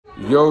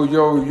Yo,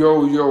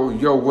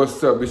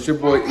 what's up? It's your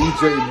boy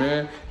EJ,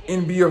 man.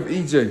 NBF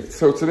EJ.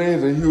 So today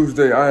is a huge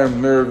day. I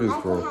am nervous,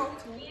 bro.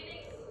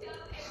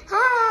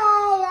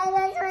 Hi,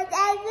 that's what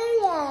that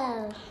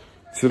video.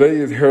 Today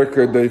is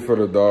haircut day for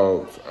the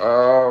dogs.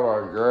 Oh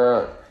my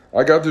God.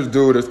 I got this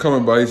dude that's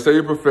coming by. He say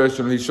he's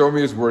professional. He showed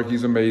me his work.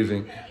 He's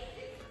amazing.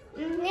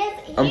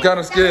 I'm kind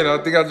of scared.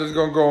 I think I'm just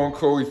going to go on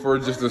Chloe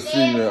first just to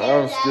see, man.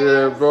 I'm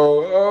scared,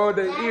 bro. Oh,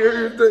 the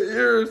ears.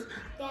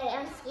 Daddy,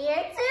 I'm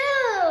scared too.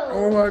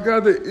 Oh my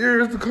God, the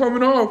ears are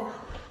coming off.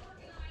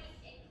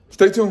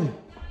 Stay tuned.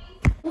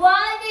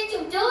 Why did you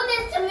do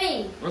this to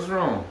me? What's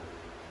wrong?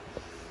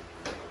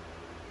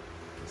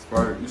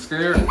 Spider, you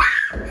scared? Which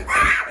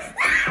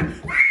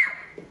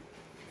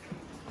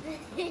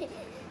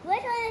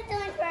one is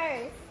doing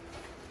first?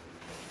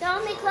 Show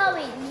me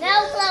Chloe. No,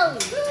 Chloe.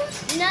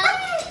 No.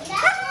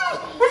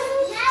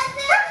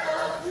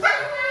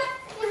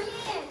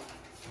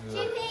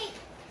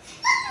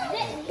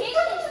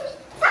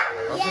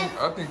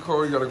 I think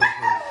Chloe gotta go first.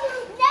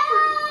 No!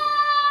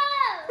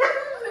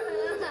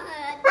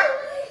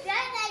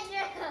 That's not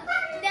girl.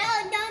 No,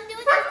 don't do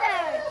this to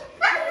her.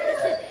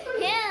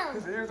 Him.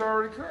 His ears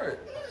already cut.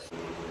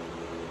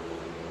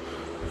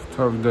 It's a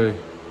tough day.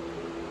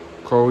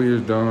 Chloe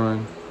is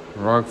done.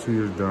 Roxy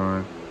is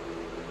done.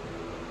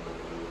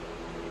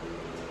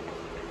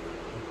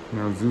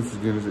 Now Zeus is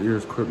getting his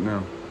ears clipped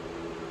now.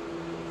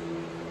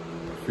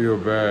 I feel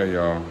bad,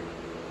 y'all.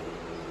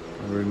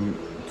 I've been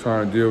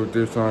trying to deal with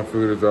this, trying to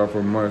figure this out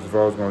for months if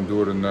I was gonna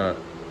do it or not.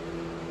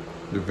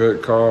 The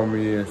vet called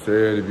me and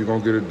said if you're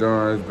gonna get it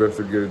done, it's best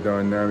to get it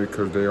done now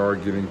because they are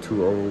getting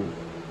too old.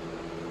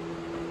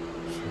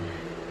 So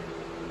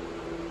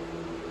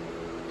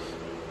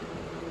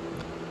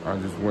I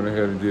just went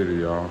ahead and did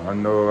it, y'all. I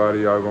know a lot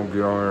of y'all gonna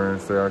get on here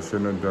and say I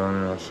shouldn't have done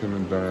it, I shouldn't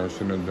have done it, I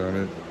shouldn't have done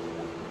it.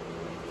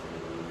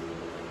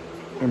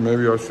 And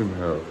maybe I shouldn't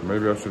have.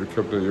 Maybe I should have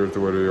kept their ears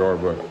the way they are,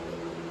 but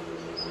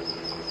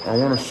I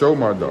want to show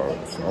my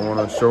dogs. I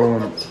want to show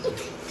them.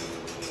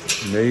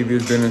 Navy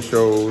has been in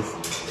shows,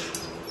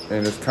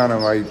 and it's kind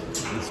of like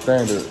the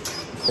standard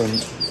for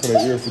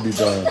their ears to be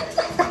done.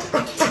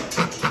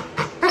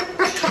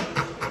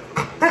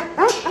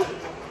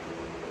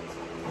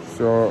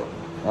 So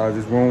I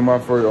just went with my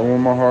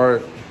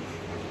heart,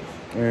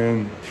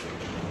 and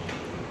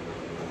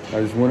I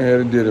just went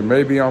ahead and did it.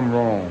 Maybe I'm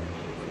wrong.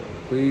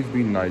 Please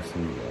be nice to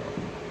me, y'all.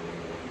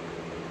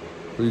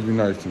 Please be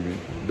nice to me.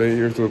 Their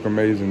ears look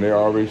amazing. They're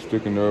already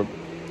sticking up.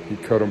 He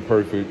cut them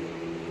perfect.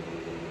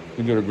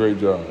 He did a great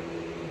job.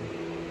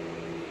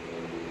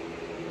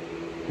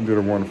 He did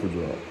a wonderful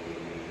job.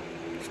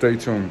 Stay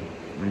tuned.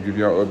 I'm gonna give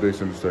y'all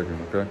updates in a second,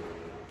 okay?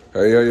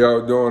 Hey, how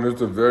y'all doing?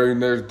 It's the very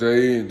next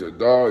day. The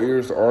dog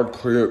ears are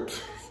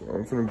clipped. So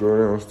I'm gonna go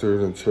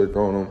downstairs and check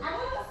on them. I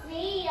don't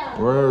see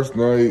them. Last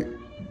night,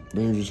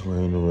 they were just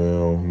laying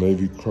around.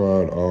 Navy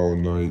cried all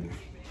night.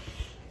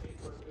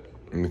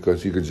 And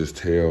because you could just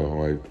tell,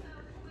 like,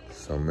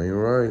 something ain't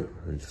right.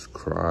 He just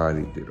cried.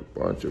 He did a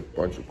bunch of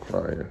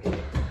crying.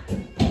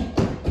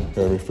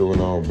 Had me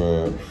feeling all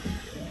bad.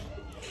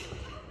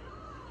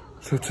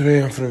 So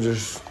today I'm finna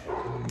just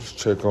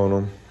check on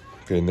him.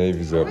 Okay,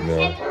 Navy's up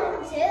now.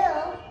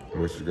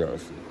 What you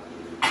guys see?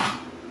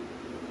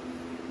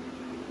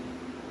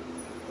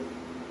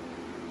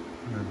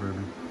 Hey,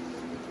 baby.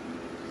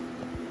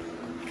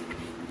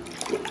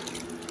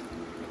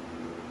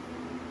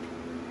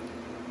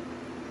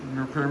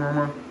 You okay,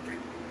 Mama?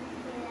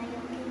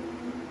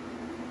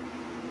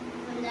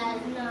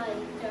 Last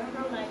night, to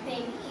hurt my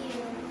baby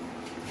ears.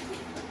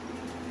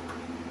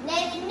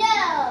 Navy,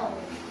 no!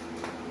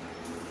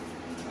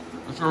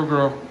 Let's go,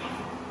 girl.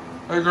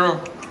 Hey, girl.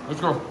 Let's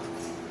go.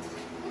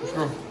 Let's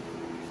go.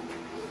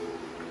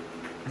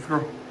 Let's go.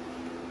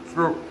 Let's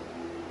go.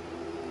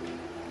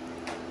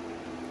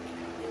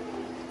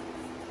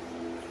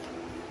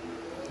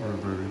 All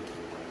right, baby.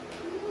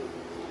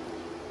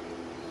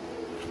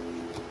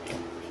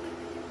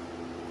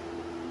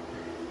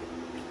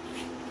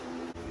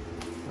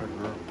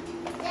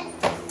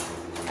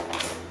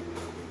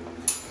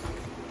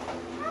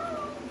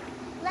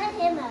 Let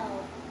him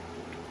out.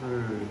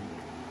 Hey.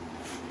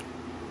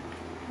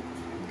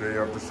 Day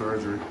after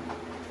surgery.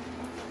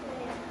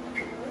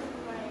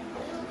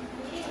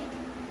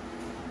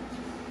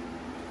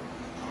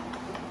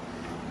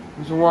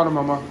 Get some water,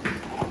 Mama.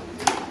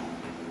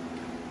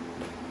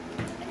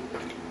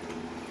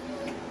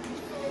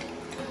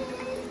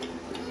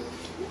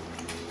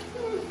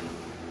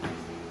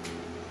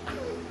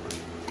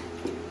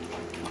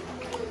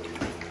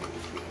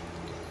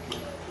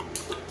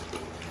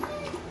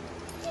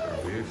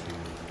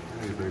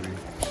 Hey, baby.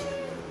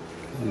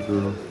 Hey,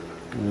 girl.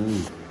 Hey.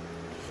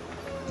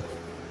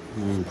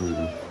 Hey,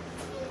 baby.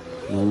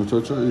 You want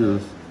to touch her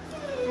ears?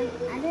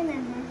 I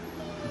remember.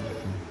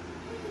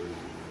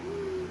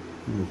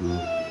 Hey,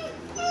 girl.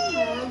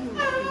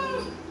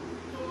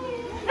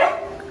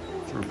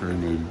 It's okay,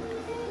 baby.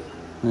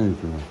 Hey,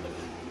 girl.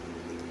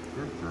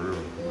 Good girl.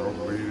 No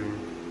bleeding.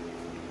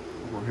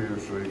 No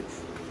handshakes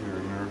here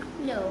and there.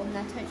 No, I'm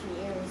not touching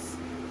ears.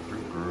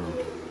 Good girl.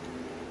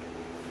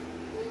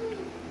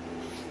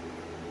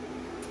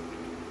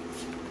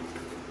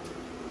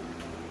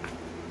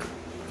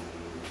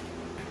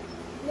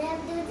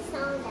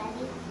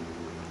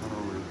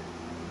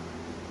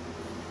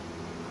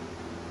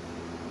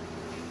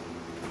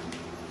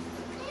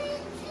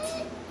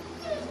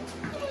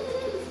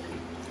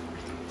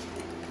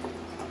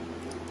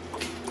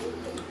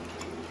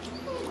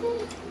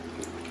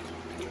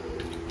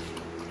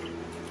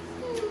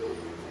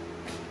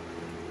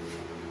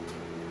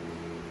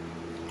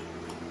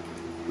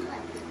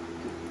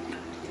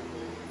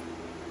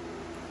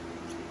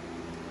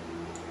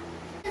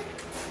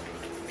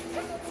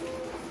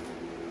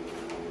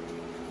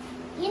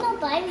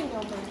 bite me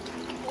no more.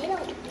 They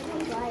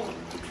don't bite.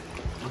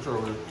 What's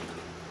over here?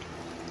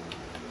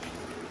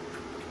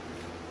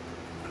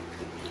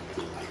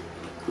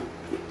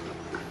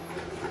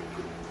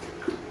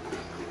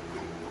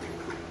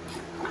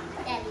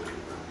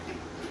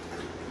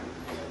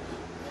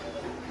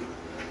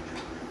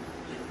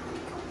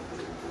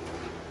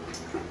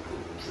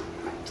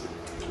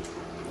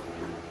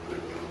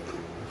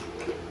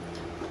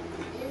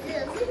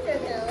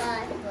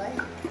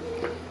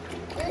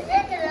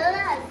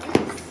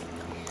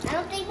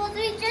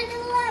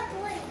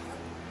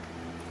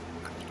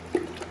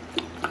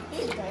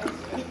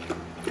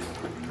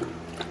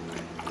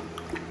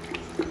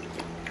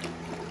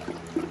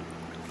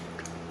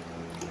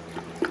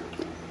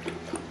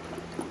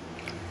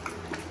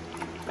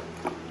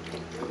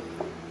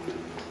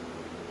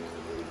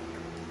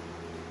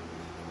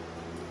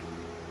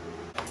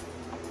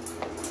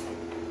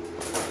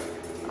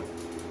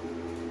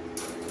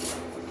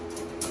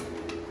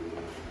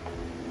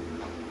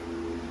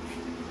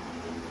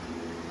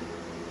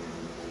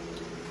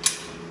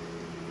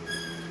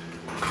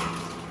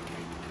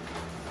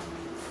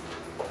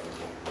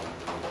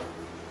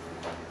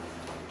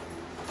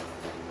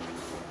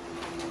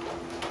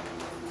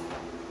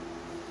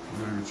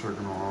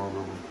 Checking on all of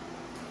them.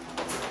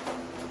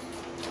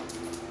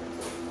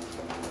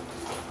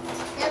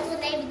 That's what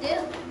they do.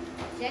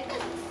 Check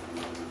them.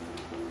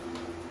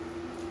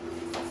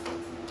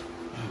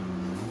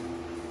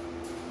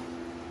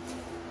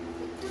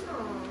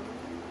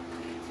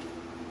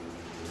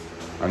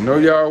 I know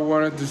y'all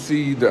wanted to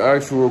see the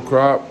actual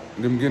crop,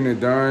 them getting it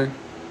done,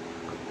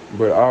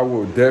 but I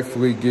will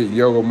definitely get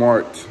yellow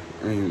marked,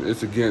 and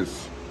it's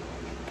against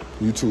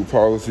YouTube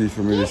policy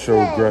for me to show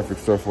graphic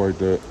stuff like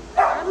that.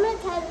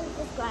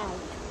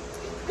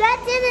 Subscribe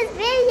to this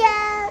video.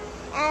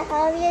 I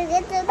hope you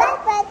get the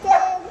like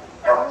button.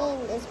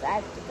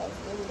 Subscribe to this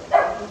video.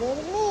 It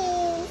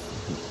means.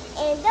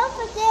 And don't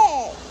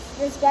forget,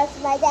 subscribe to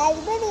my dad's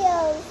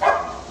videos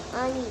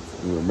on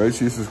YouTube. Yeah, make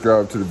sure you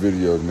subscribe to the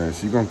videos, man.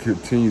 She's gonna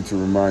continue to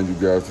remind you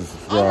guys to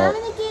subscribe. And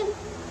I'm gonna give,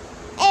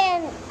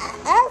 and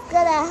I'm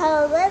gonna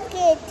hope let's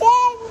get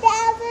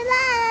 10,000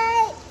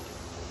 likes.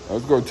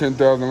 Let's go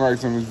 10,000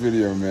 likes on this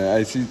video,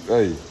 man.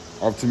 Hey,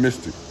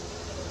 optimistic.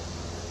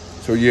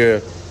 So yeah,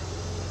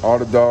 all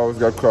the dogs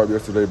got cropped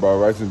yesterday by a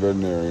licensed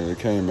veterinarian. It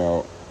came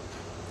out.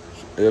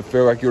 It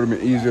felt like it would have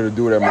been easier to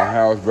do it at my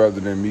house rather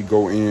than me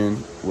go in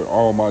with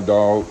all my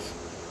dogs.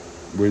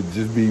 Would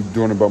just be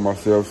doing it by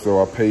myself. So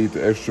I paid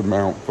the extra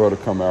amount for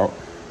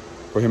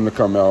him to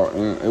come out,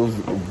 and it was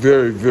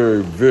very,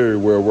 very, very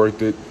well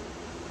worth it.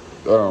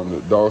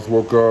 The dogs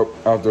woke up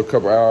after a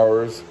couple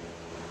hours.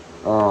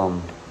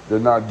 They're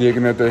not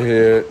digging at their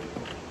head.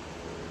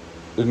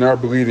 They're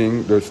not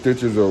bleeding. The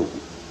stitches are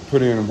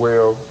put in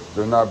well.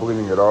 They're not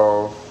bleeding at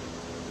all.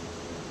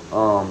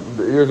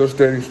 The ears are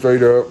standing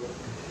straight up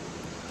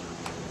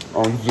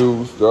on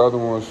Zeus. The other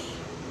ones,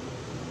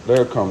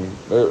 they're coming.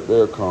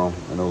 They'll come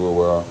in a little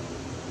while.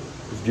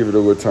 Just give it a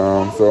little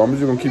time. So I'm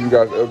just gonna keep you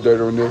guys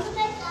updated on this.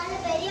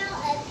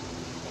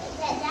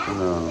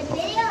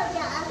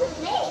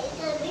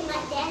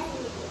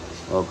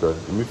 Okay,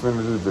 let me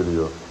finish this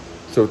video.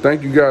 So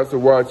thank you guys for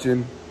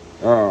watching.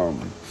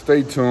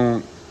 Stay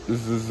tuned.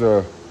 This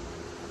is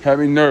had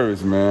me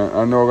nervous, man.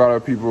 I know a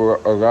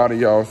lot of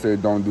y'all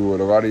said don't do it.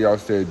 A lot of y'all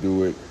said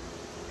do it.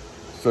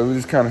 So it was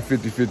just kind of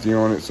 50-50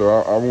 on it. So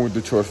I went with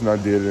the choice and I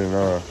did it.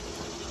 And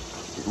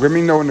let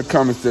me know in the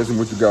comment section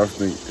what you guys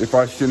think. If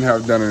I shouldn't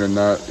have done it or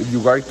not. If you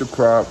like the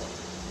crop,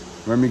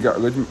 let me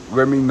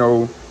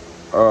know.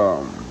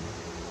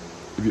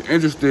 If you're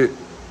interested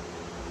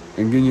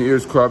in getting your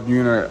ears cropped,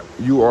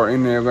 you are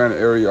in the Atlanta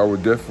area, I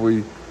would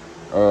definitely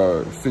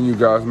send you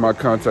guys my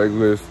contact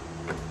list.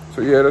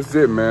 So yeah, that's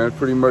it, man. It's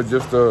pretty much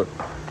just a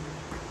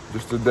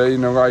day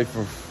in the life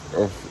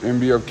of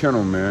NBF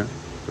Kennel, man.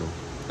 So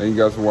thank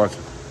you guys for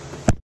watching.